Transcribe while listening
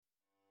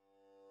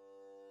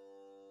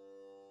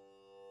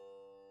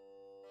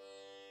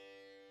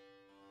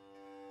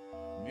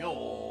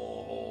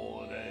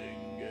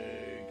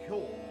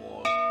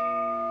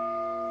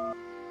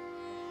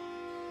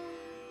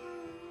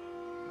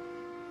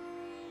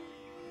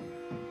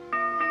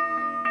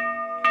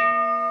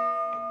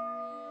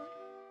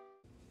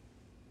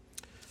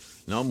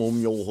Namo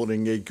Myoho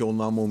Renge Kyo,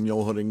 Namo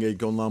Myoho Renge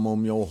Kyo, Namo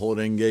Myoho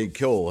Renge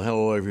Kyo.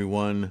 Hello,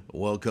 everyone.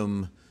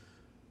 Welcome.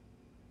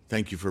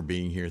 Thank you for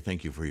being here.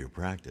 Thank you for your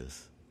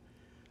practice.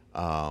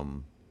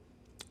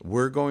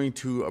 We're going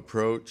to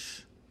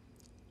approach,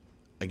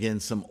 again,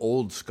 some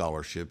old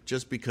scholarship,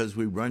 just because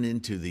we run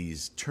into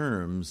these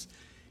terms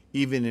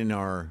even in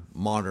our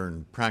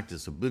modern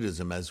practice of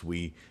Buddhism as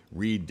we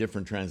read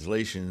different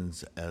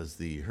translations, as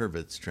the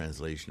Hurwitz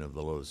translation of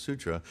the Lotus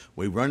Sutra.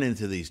 We run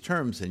into these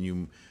terms,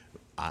 and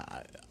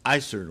I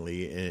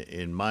certainly,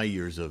 in my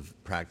years of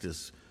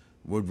practice,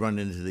 would run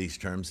into these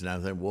terms, and I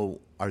thought, well,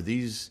 are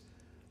these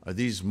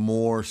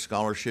more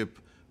scholarship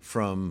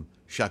from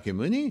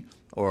Shakyamuni,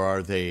 or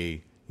are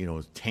they,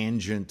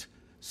 tangent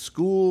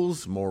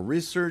schools, more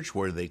research,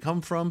 where do they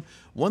come from?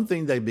 One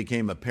thing that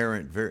became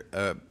apparent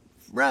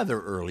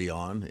rather early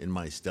on in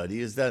my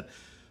study is that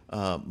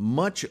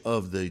much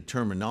of the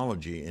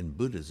terminology in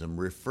Buddhism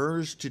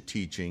refers to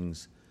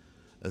teachings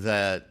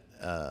that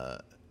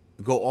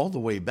go all the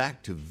way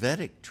back to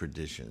Vedic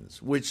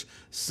traditions, which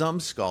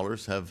some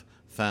scholars have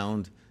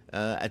found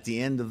at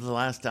the end of the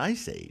last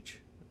ice age.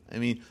 I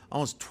mean,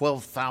 almost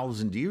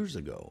 12,000 years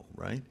ago,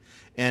 right?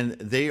 And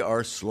they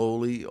are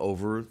slowly,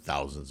 over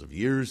thousands of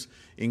years,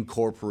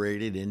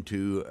 incorporated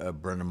into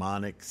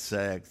Brahmanic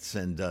sects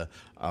and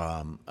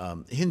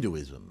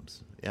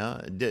Hinduisms.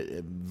 Yeah,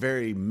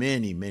 very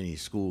many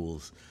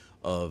schools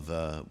of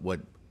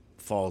what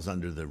falls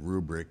under the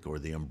rubric or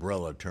the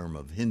umbrella term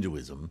of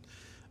Hinduism,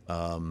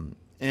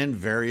 and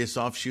various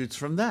offshoots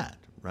from that,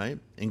 right?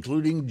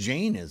 Including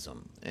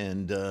Jainism,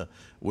 and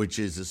which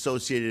is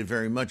associated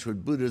very much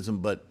with Buddhism,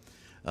 but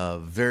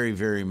very,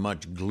 very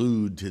much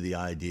glued to the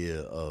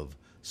idea of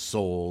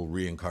soul,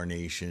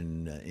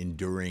 reincarnation,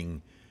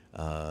 enduring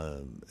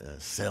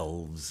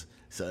selves.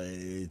 So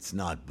it's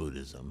not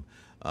Buddhism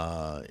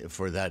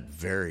for that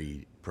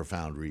very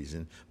profound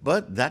reason.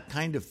 But that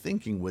kind of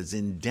thinking was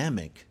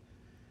endemic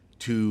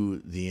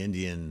to the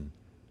Indian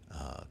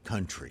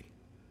country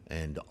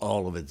and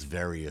all of its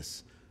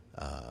various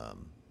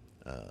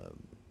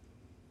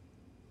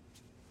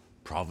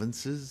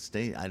provinces,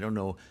 state. I don't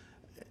know.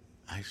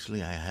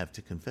 Actually, I have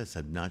to confess,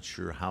 I'm not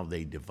sure how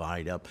they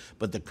divide up,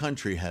 but the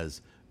country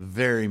has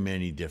very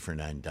many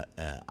different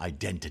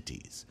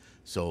identities.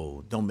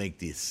 So don't make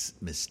this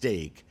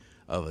mistake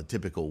of a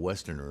typical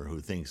Westerner who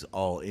thinks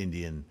all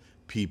Indian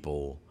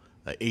people,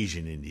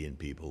 Asian Indian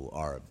people,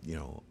 are,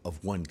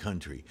 of one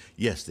country.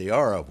 Yes, they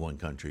are of one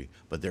country,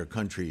 but their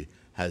country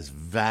has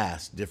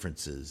vast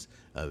differences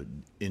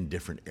in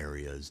different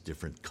areas,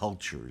 different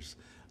cultures,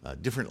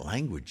 different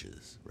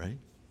languages, right?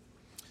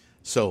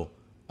 So,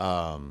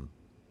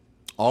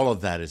 all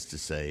of that is to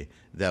say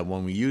that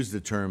when we use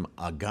the term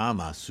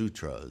Agama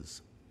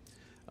Sutras,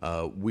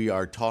 we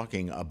are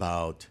talking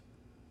about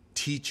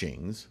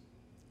teachings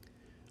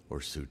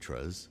or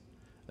sutras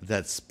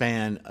that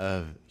span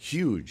a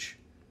huge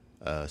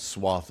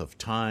swath of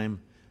time,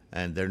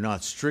 and they're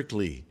not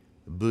strictly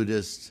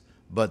Buddhist,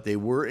 but they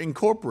were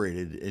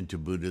incorporated into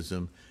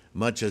Buddhism,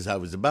 much as I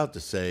was about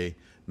to say,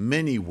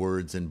 many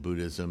words in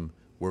Buddhism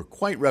were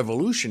quite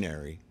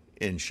revolutionary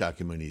in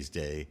Shakyamuni's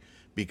day,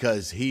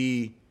 because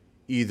he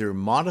either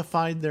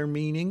modified their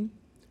meaning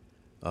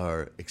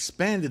or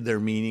expanded their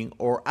meaning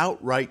or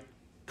outright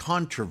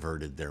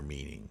controverted their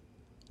meaning.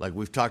 Like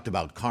we've talked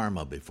about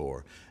karma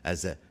before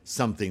as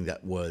something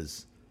that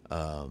was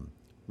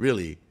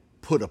really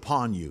put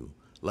upon you,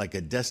 like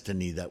a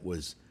destiny that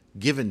was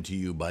given to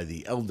you by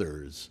the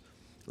elders,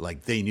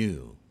 like they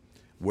knew.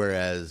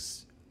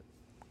 Whereas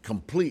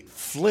complete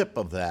flip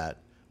of that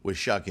with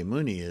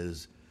Shakyamuni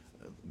is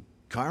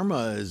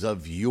karma is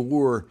of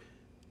your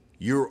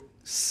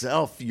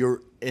self,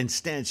 your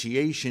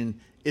instantiation.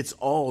 It's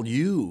all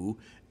you,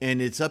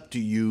 and it's up to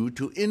you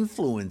to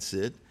influence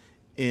it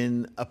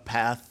in a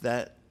path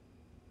that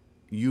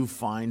you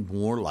find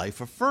more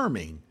life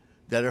affirming,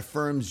 that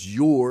affirms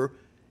your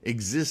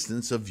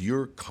existence of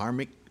your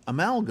karmic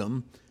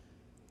amalgam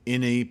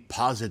in a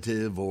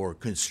positive or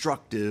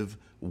constructive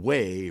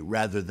way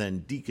rather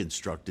than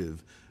deconstructive,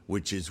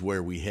 which is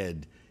where we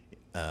head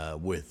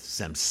with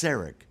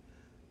samsaric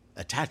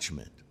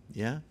attachment.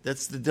 Yeah,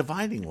 that's the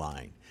dividing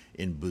line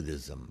in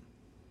Buddhism.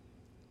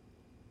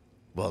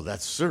 Well,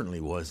 that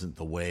certainly wasn't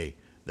the way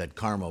that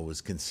karma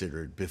was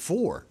considered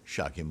before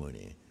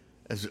Shakyamuni.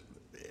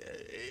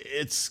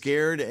 It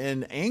scared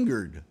and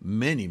angered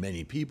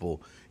many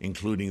people,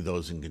 including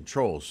those in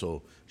control.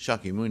 So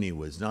Shakyamuni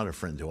was not a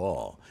friend to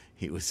all.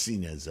 He was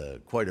seen as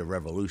quite a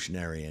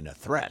revolutionary and a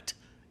threat,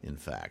 in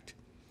fact.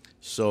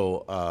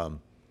 So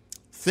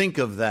think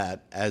of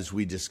that as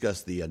we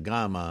discuss the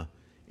Agama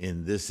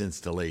in this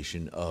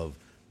installation of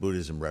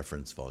Buddhism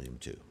Reference Volume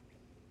 2.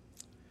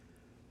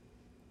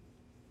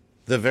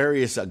 The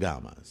various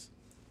Agamas,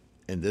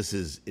 and this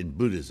is in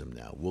Buddhism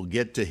now. We'll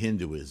get to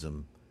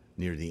Hinduism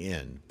near the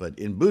end, but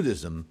in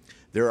Buddhism,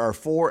 there are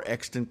 4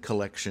 extant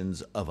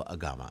collections of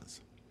Agamas,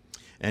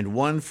 and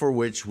one for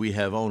which we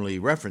have only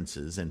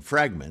references and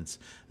fragments,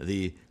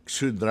 the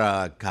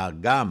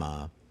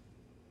Ksudrakagama,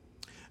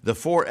 The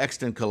 4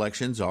 extant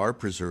collections are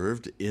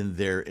preserved in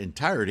their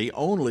entirety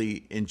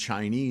only in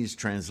Chinese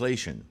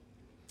translation,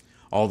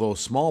 although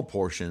small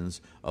portions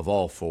of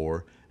all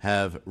 4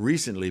 have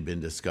recently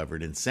been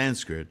discovered in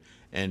Sanskrit,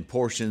 and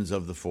portions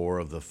of the 4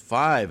 of the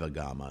 5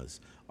 Agamas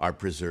are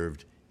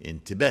preserved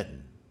in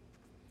Tibetan.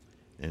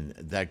 And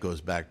that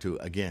goes back to,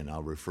 again,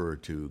 I'll refer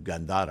to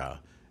Gandhara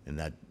and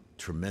that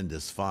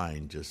tremendous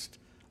find just,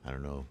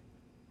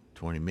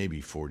 20,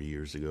 maybe 40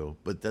 years ago,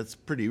 but that's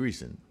pretty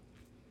recent.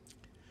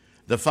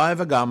 The 5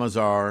 Agamas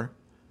are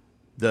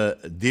the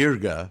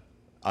Dirgha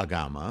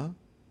Agama,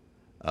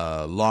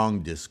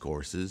 long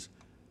discourses,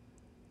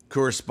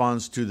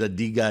 corresponds to the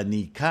Digha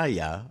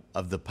Nikaya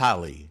of the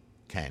Pali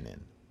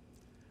canon,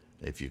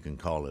 if you can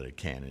call it a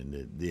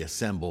canon. The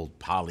assembled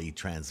Pali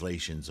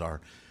translations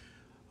are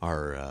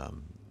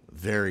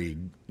very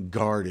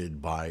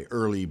guarded by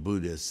early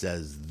Buddhists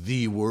as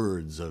the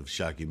words of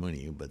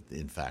Shakyamuni, but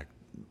in fact,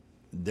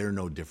 they're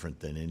no different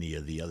than any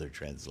of the other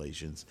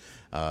translations.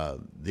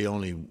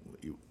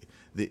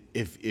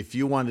 If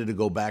you wanted to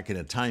go back in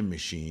a time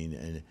machine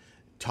and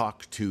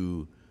talk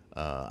to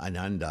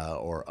Ananda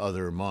or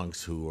other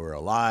monks who were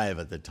alive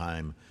at the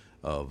time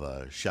of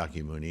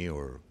Shakyamuni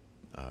or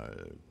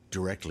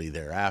directly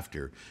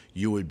thereafter,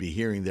 you would be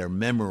hearing their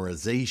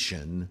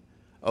memorization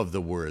of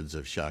the words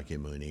of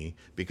Shakyamuni,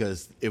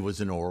 because it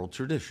was an oral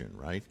tradition,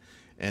 right?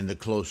 And the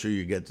closer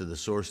you get to the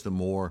source, the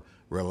more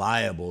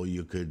reliable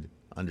you could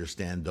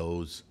understand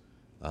those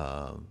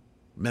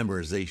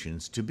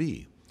memorizations to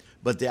be.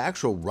 But the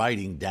actual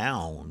writing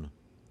down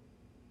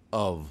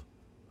of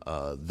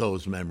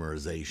those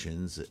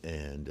memorizations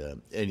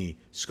and any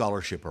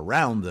scholarship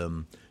around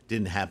them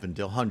didn't happen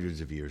until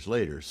hundreds of years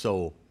later.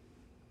 So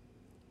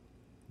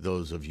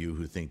those of you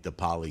who think the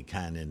Pali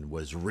Canon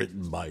was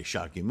written by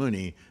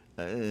Shakyamuni,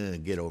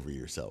 get over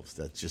yourselves.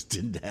 That just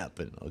didn't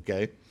happen,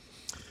 okay?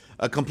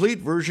 A complete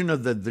version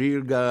of the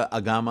Dirgha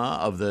Agama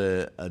of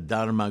the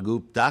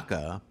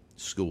Dharmaguptaka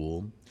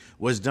school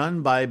was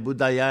done by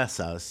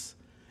Buddhayasas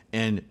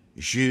and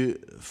Zhu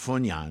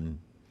Funyan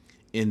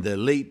in the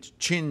late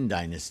Qin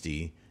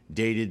dynasty,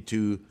 dated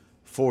to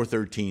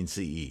 413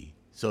 CE.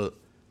 So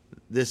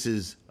this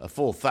is a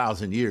full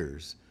 1,000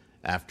 years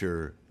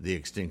after the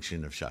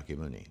extinction of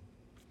Shakyamuni.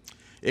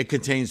 It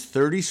contains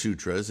 30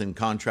 sutras in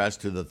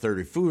contrast to the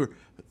 34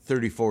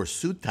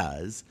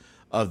 suttas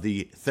of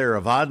the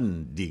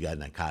Theravadan Digha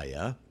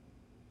Nikaya.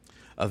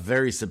 A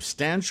very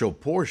substantial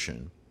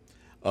portion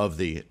of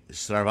the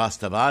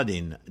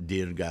Sarvastavadin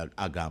Dirgha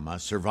Agama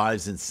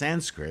survives in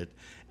Sanskrit,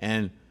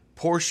 and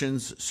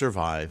portions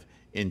survive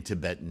in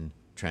Tibetan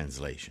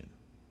translation.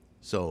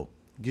 So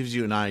it gives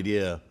you an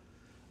idea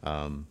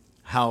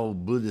how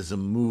Buddhism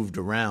moved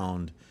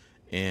around,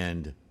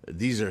 and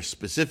these are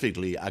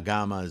specifically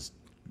Agamas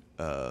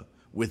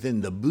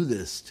within the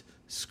Buddhist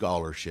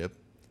scholarship.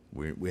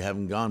 We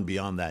haven't gone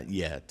beyond that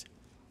yet.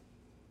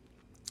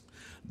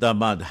 The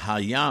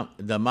Madhyama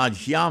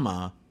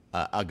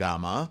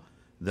Agama,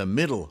 the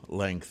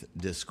middle-length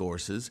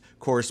discourses,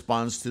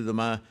 corresponds to the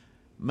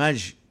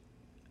Madhyama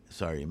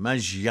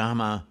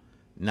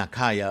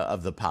Nikaya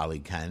of the Pali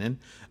Canon.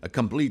 A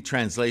complete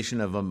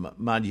translation of a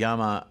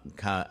Madhyama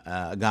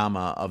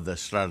Agama of the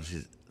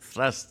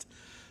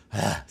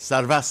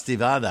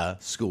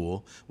Sarvastivada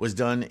school was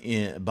done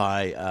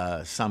by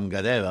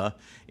Samgadeva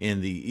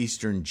in the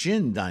Eastern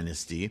Jin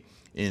dynasty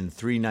in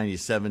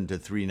 397 to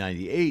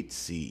 398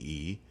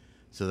 CE.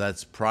 So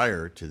that's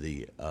prior to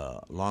the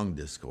long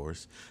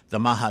discourse. The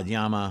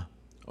Madhyama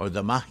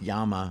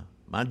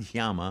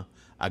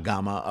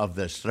Agama of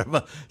the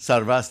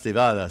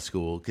Sarvastivada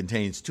school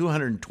contains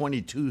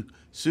 222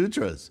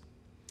 sutras,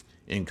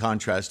 in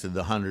contrast to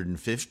the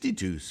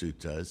 152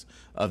 sutras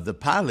of the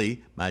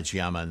Pali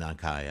Madhyama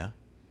Nikaya.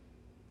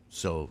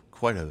 So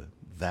quite a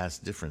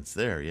vast difference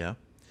there, yeah?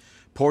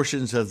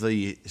 Portions of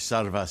the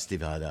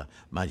Sarvastivada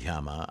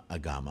Madhyama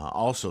Agama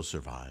also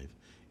survive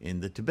in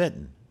the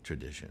Tibetan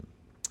tradition.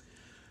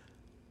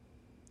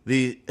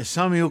 The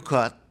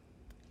Samyukta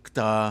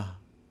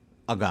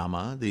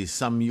Agama,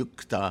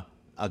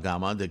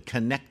 the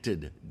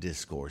connected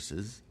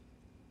discourses,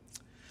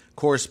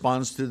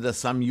 corresponds to the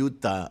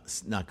Samyutta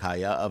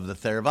Nikaya of the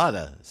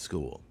Theravada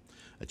school.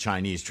 A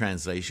Chinese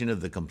translation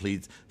of the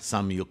complete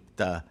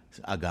Samyukta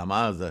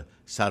Agama of the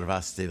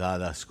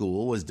Sarvastivada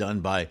school was done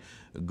by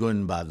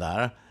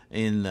Gunbadar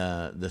in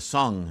the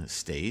Song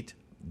state,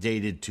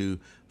 dated to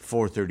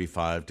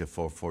 435 to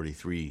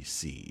 443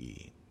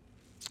 CE.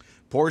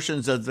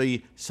 Portions of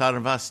the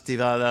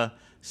Sarvastivada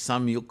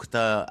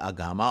Samyukta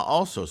Agama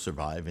also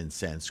survive in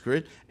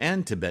Sanskrit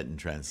and Tibetan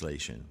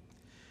translation.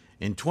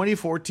 In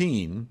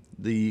 2014,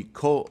 the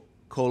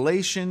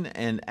collation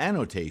and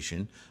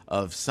annotation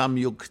of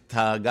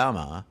Samyukta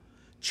Agama,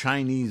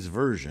 Chinese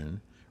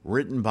version,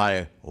 written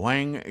by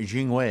Wang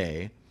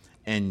Jingwei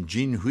and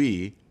Jin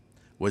Hui,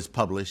 was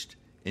published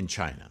in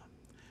China.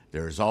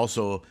 There is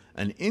also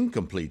an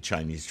incomplete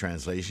Chinese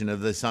translation of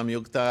the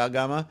Samyukta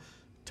Agama,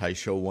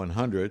 Taisho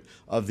 100,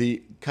 of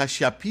the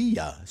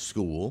Kashyapya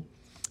school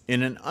by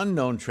an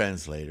unknown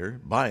translator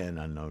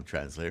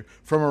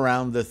from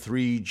around the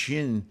 3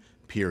 Jin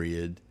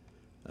period,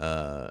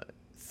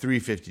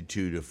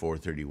 352 to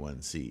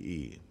 431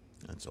 CE.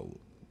 That's a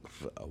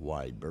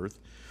wide berth.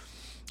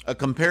 A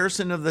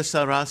comparison of the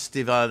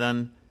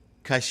Sarvastivadin,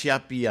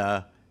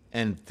 Kashyapya,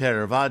 and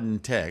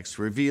Theravadan texts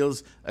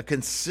reveals a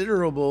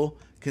considerable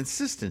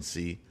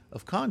consistency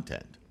of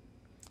content,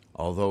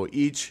 although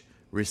each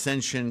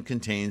recension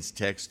contains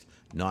text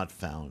not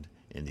found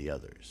in the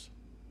others.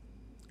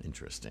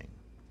 Interesting.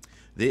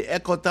 The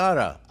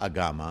Ekottara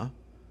Agama,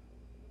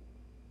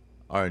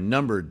 our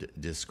numbered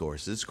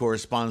discourses,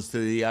 corresponds to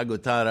the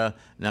Aguttara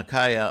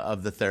Nikaya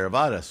of the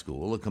Theravada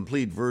school. A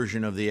complete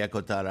version of the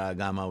Ekottara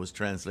Agama was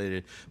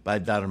translated by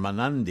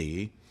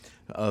Dharmanandi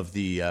of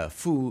the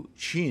Fu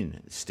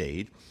Chin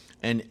state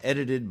and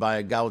edited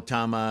by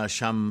Gautama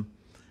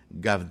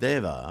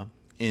Shamgavdeva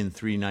in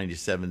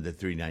 397 to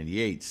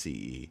 398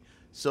 CE.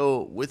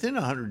 So within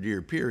a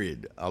 100-year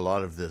period, a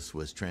lot of this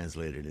was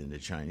translated into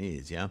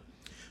Chinese, yeah?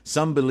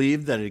 Some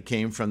believe that it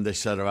came from the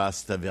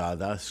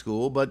Sarvastivada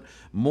school, but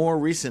more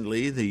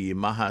recently, the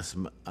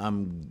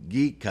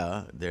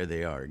Mahasamgika, there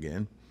they are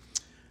again,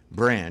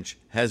 branch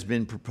has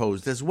been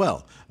proposed as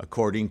well.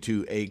 According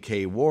to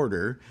A.K.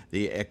 Warder,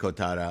 the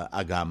Ekottara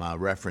Agama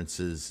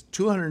references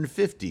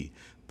 250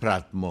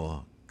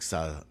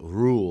 Pratmoksa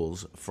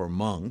rules for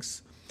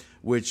monks,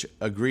 which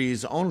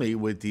agrees only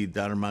with the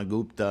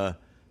Dharmagupta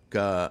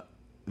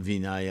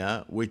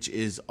Vinaya, which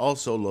is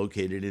also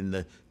located in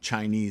the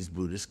Chinese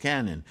Buddhist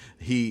canon.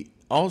 He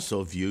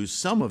also views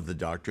some of the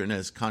doctrine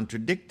as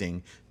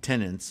contradicting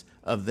tenets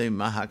of the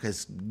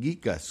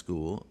Mahasamgika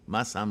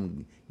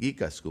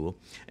school,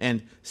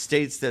 and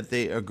states that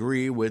they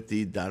agree with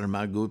the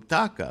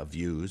Dharmaguptaka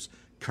views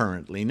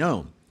currently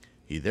known.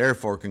 He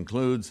therefore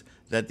concludes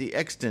that the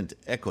extant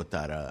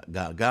Ekottara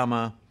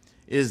Agama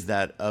is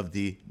that of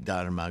the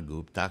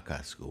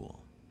Dharmaguptaka school.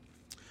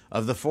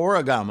 Of the four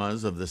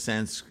agamas of the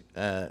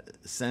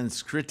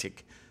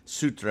Sanskritic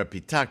Sutra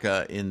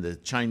Pitaka in the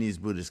Chinese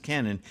Buddhist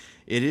canon,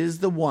 it is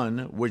the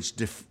one which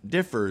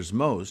differs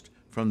most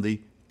from the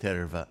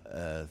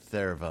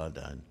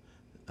Theravadan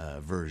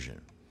version.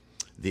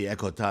 The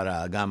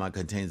Ekottara Agama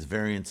contains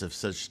variants of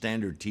such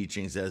standard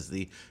teachings as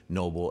the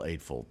Noble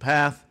Eightfold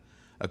Path.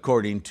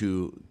 According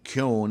to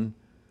Kyon,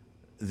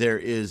 there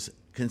is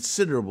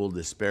considerable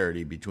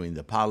disparity between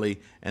the Pali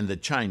and the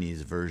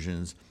Chinese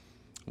versions,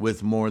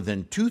 with more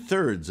than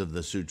 2/3 of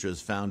the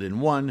sutras found in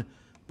one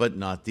but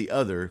not the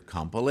other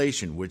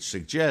compilation, which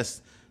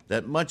suggests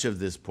that much of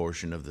this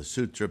portion of the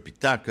Sutra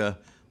Pitaka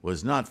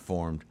was not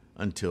formed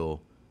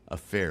until a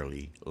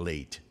fairly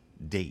late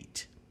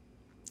date.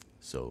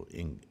 So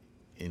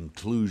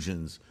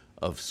inclusions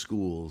of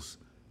schools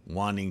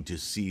wanting to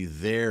see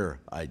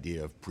their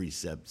idea of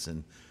precepts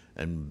and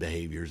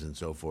behaviors and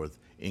so forth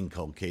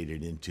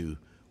inculcated into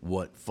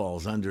what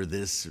falls under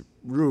this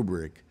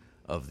rubric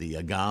of the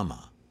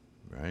Agama,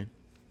 right?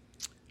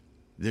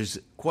 There's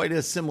quite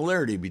a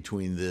similarity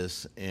between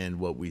this and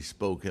what we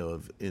spoke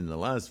of in the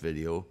last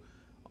video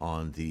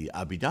on the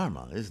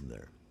Abhidharma, isn't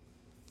there?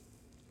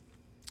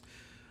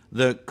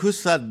 The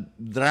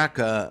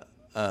Ksudraka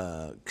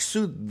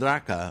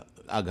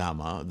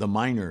Agama, the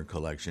minor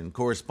collection,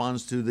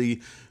 corresponds to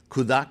the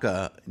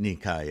Kudaka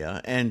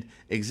Nikaya and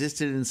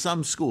existed in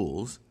some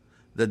schools.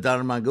 The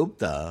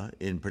Dharmagupta,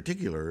 in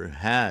particular,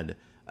 had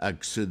a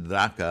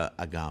Ksudraka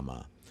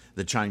Agama.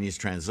 The Chinese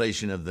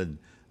translation of the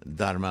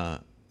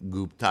Dharmaguptaka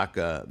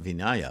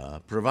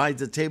Vinaya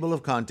provides a table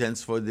of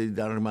contents for the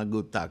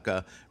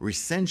Dharmaguptaka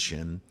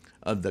recension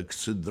of the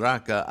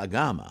Ksudraka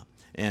Agama,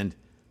 and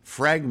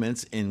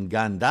fragments in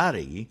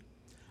Gandhari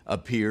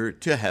appear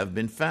to have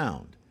been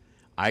found.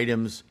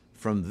 Items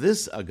from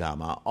this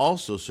Agama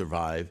also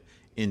survive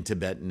in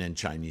Tibetan and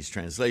Chinese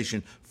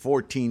translation,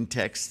 14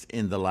 texts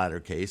in the latter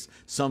case.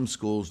 Some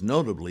schools,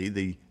 notably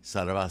the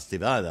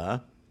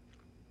Sarvastivada,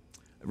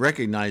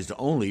 recognized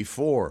only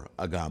 4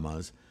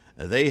 Agamas.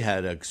 They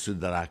had a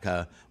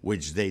Ksudraka,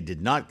 which they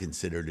did not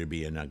consider to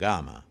be an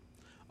Agama.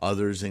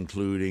 Others,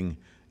 including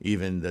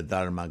even the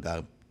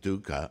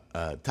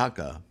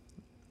Dharmaguptaka,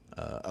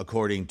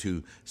 according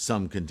to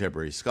some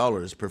contemporary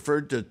scholars,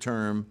 preferred to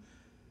term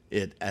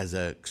it as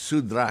a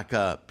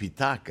Ksudraka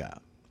Pitaka.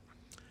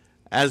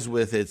 As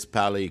with its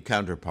Pali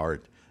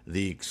counterpart,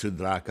 the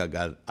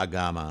Ksudraka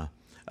Agama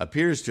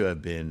appears to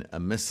have been a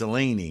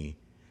miscellany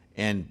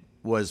and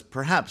was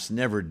perhaps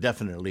never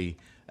definitely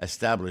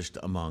established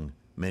among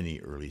many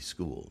early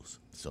schools.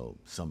 So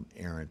some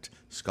errant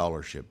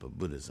scholarship of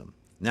Buddhism.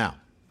 Now,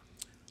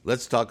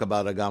 let's talk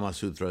about Agama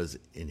Sutras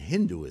in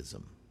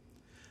Hinduism.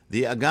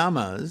 The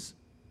Agamas,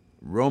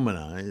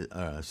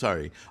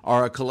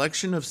 are a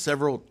collection of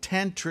several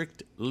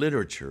tantric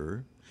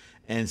literature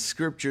and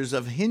scriptures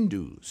of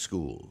Hindu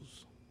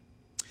schools.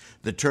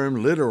 The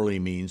term literally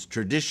means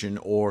tradition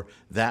or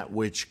that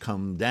which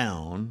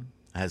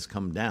has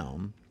come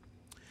down,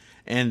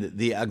 and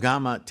the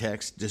Agama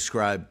texts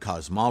describe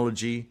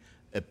cosmology,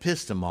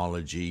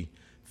 epistemology,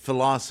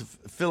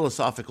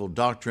 philosophical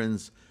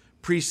doctrines,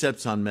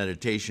 precepts on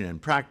meditation and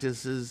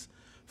practices,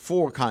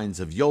 4 kinds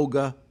of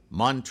yoga,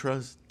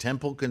 mantras,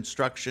 temple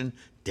construction,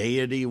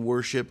 deity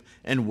worship,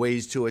 and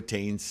ways to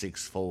attain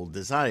sixfold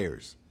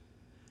desires.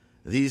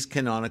 These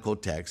canonical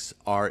texts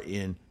are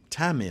in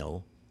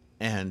Tamil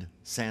and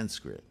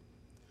Sanskrit.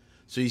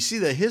 So you see,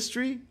 the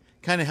history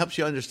kind of helps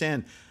you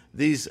understand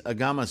these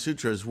Agama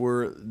Sutras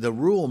were the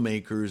rule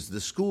makers,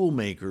 the school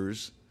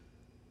makers,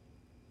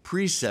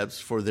 precepts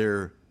for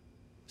their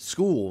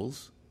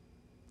schools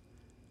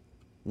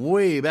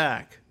way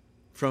back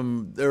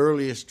from the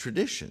earliest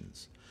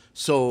traditions.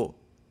 So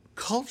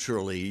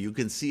culturally, you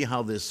can see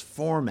how this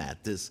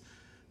format,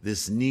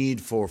 this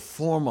need for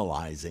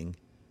formalizing,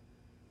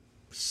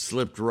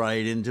 slipped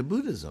right into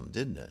Buddhism,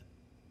 didn't it?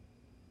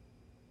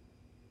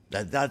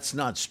 That's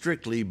not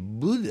strictly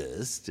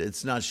Buddhist.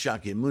 It's not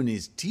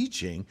Shakyamuni's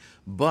teaching,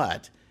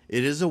 but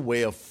it is a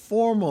way of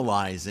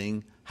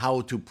formalizing how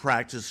to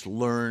practice,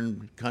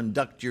 learn,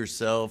 conduct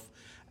yourself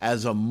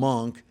as a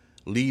monk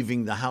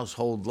leaving the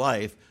household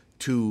life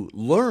to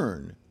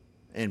learn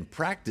and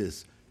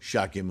practice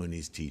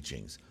Shakyamuni's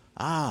teachings.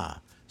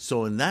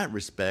 So in that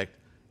respect,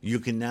 you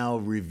can now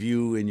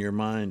review in your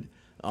mind,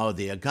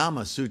 the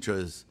Agama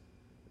Sutras,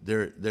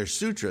 they're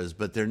sutras,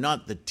 but they're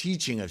not the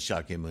teaching of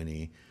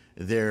Shakyamuni.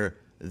 They're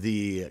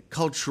the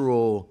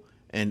cultural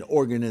and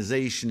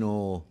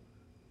organizational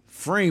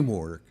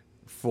framework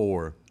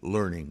for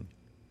learning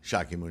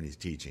Shakyamuni's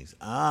teachings.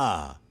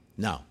 Now,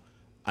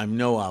 I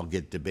know I'll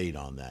get debate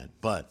on that,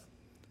 but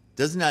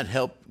doesn't that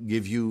help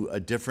give you a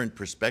different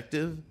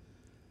perspective?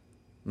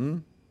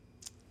 When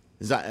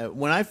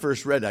I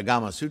first read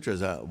Agama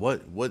Sutras,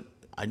 what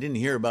I didn't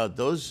hear about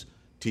those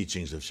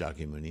teachings of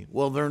Shakyamuni.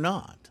 Well, they're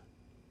not.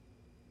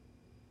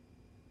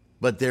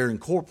 But they're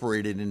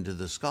incorporated into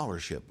the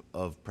scholarship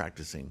of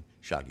practicing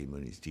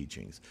Shakyamuni's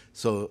teachings.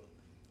 So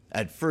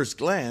at first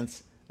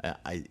glance,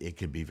 it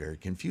could be very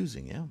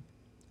confusing, yeah?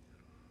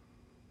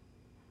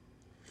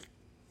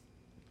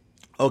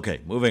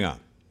 Okay, moving on.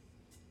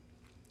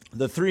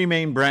 The three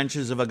main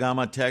branches of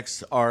Agama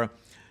texts are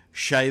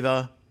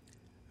Shaiva,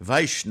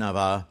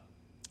 Vaishnava,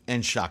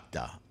 and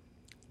Shakta.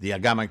 The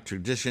Agamic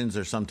traditions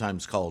are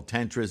sometimes called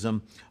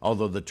Tantrism,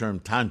 although the term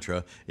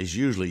Tantra is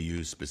usually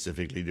used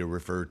specifically to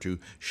refer to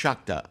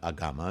Shakta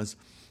Agamas.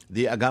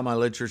 The Agama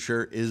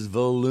literature is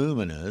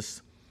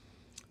voluminous,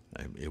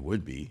 it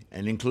would be,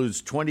 and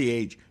includes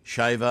 28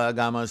 Shaiva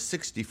Agamas,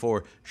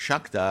 64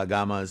 Shakta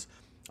Agamas,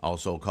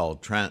 also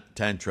called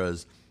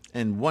Tantras,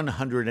 and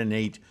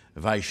 108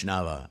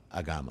 Vaishnava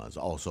Agamas,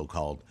 also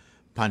called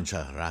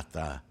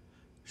Pancharatra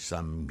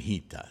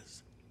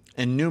Samhitas,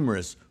 and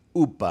numerous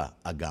Upa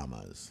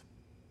Agamas.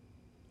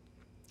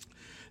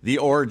 The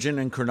origin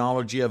and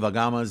chronology of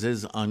Agamas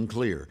is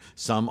unclear.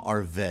 Some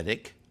are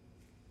Vedic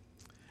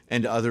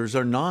and others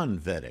are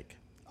non-Vedic.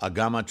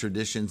 Agama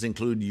traditions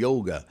include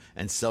yoga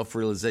and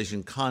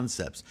self-realization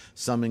concepts.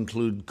 Some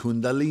include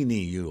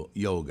Kundalini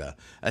yoga,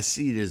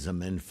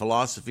 ascetism, and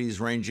philosophies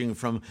ranging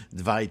from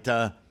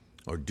Dvaita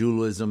or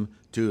dualism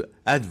to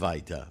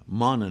Advaita,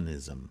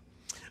 monism.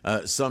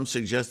 Some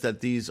suggest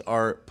that these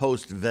are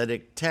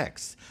post-Vedic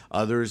texts,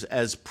 others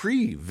as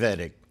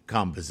pre-Vedic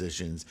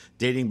compositions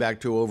dating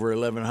back to over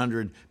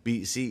 1100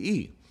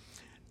 BCE.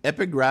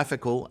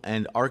 Epigraphical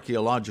and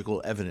archaeological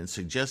evidence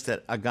suggests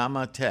that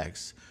Agama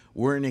texts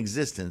were in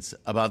existence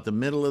about the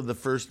middle of the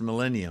first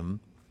millennium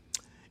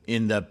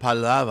in the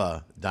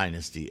Pallava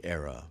dynasty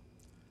era.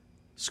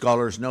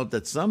 Scholars note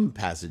that some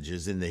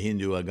passages in the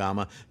Hindu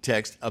Agama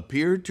text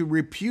appear to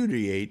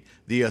repudiate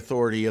the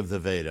authority of the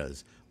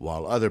Vedas,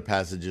 while other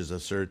passages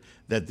assert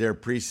that their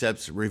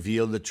precepts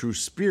reveal the true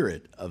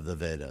spirit of the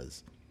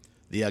Vedas.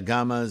 The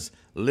Agama's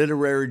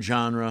literary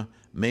genre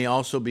may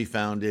also be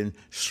found in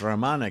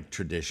Shramanic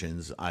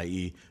traditions,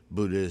 i.e.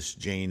 Buddhist,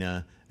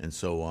 Jaina, and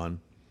so on.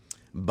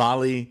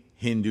 Bali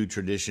Hindu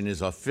tradition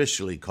is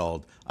officially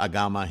called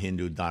Agama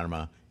Hindu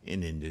Dharma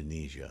in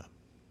Indonesia.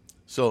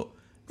 So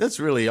that's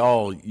really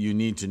all you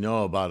need to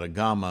know about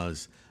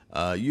Agamas.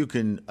 You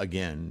can,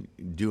 again,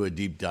 do a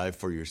deep dive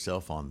for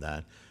yourself on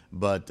that.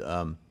 But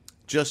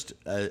just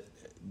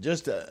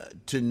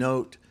to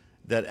note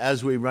that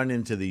as we run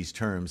into these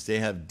terms, they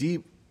have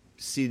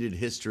deep-seated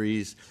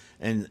histories,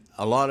 and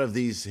a lot of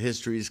these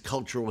histories,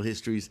 cultural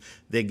histories,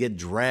 they get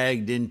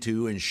dragged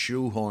into and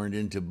shoehorned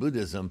into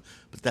Buddhism,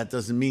 but that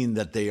doesn't mean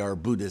that they are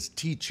Buddhist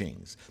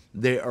teachings.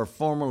 They are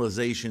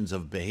formalizations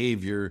of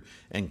behavior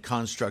and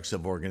constructs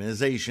of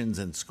organizations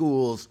and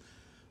schools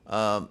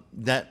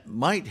that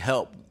might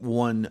help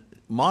one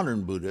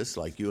modern Buddhist,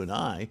 like you and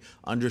I,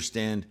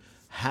 understand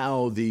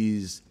how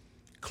these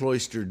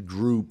cloistered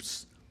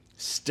groups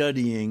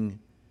studying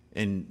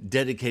and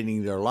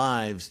dedicating their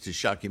lives to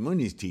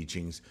Shakyamuni's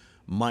teachings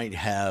might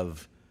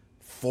have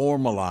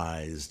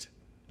formalized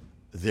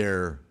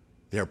their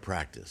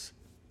practice,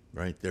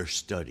 right? Their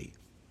study.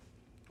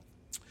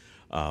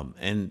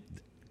 And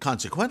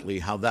consequently,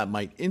 how that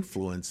might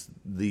influence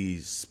the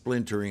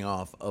splintering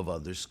off of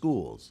other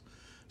schools.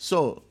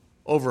 So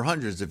over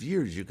hundreds of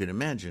years, you can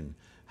imagine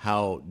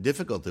how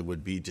difficult it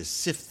would be to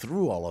sift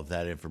through all of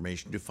that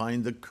information to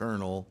find the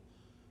kernel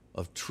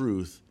of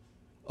truth,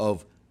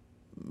 of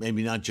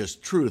maybe not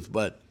just truth,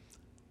 but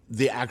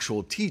the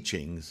actual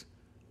teachings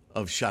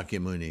of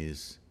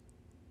Shakyamuni's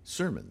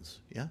sermons,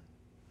 yeah?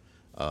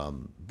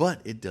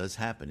 But it does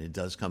happen. It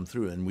does come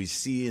through. And we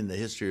see in the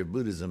history of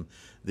Buddhism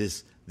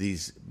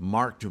these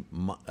marked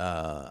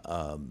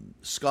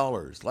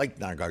scholars like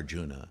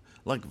Nagarjuna,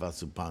 like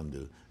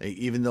Vasubandhu.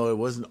 Even though it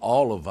wasn't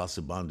all of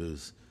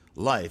Vasubandhu's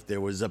life,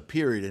 there was a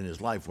period in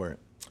his life where,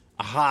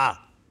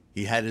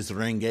 he had his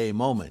Renge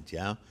moment,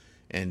 yeah?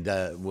 And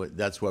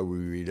that's why we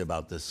read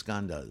about the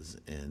skandhas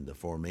and the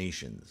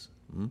formations,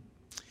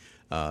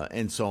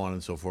 and so on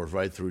and so forth,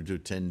 right through to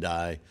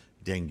Tendai,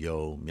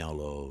 Dengyo,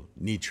 Miaolo,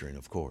 Nichiren,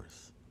 of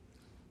course.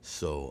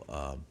 So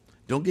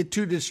don't get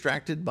too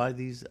distracted by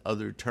these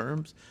other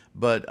terms,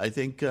 but I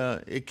think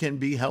it can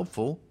be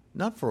helpful,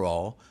 not for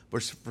all,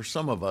 but for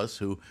some of us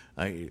who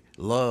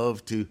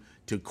love to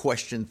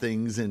question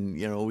things and,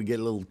 we get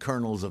little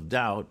kernels of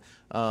doubt.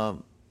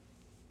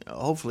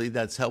 Hopefully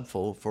that's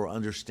helpful for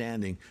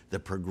understanding the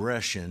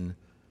progression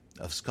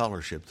of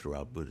scholarship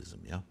throughout Buddhism,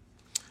 yeah?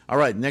 All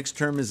right, next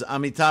term is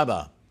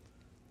Amitabha,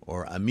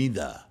 or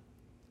Amida.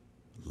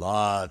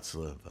 Lots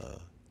of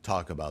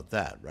talk about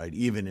that, right?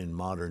 Even in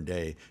modern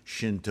day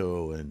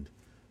Shinto and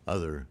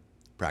other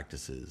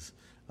practices.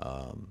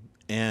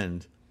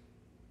 And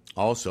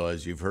also,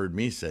 as you've heard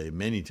me say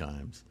many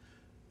times,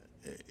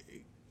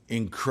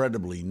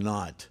 incredibly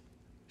not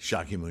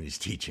Shakyamuni's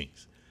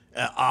teachings.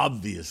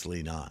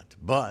 Obviously not,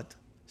 but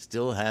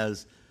still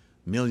has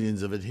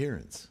millions of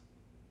adherents.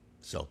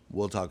 So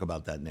we'll talk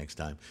about that next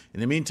time. In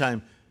the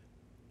meantime,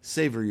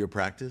 savor your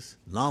practice.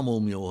 Namo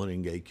Myoho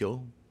Renge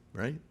Kyo,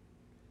 right?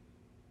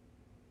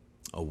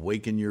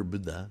 Awaken your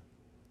Buddha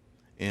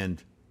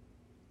and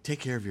take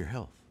care of your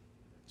health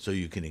so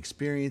you can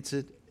experience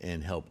it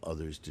and help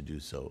others to do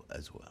so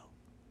as well.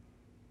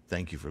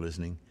 Thank you for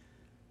listening.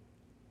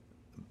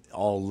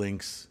 All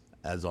links,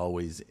 as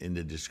always, in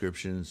the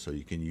description so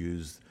you can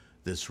use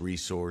this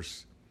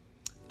resource.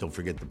 Don't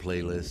forget the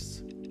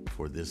playlists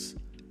for this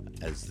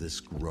as this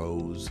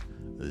grows,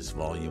 this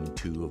volume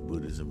 2 of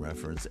Buddhism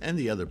Reference and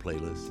the other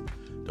playlists.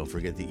 Don't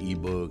forget the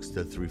ebooks,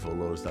 the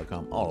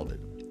threefoldlotus.com, all of it.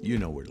 You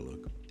know where to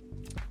look.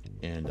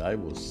 And I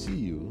will see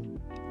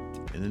you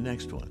in the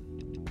next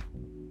one.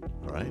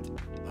 All right?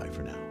 Bye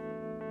for now.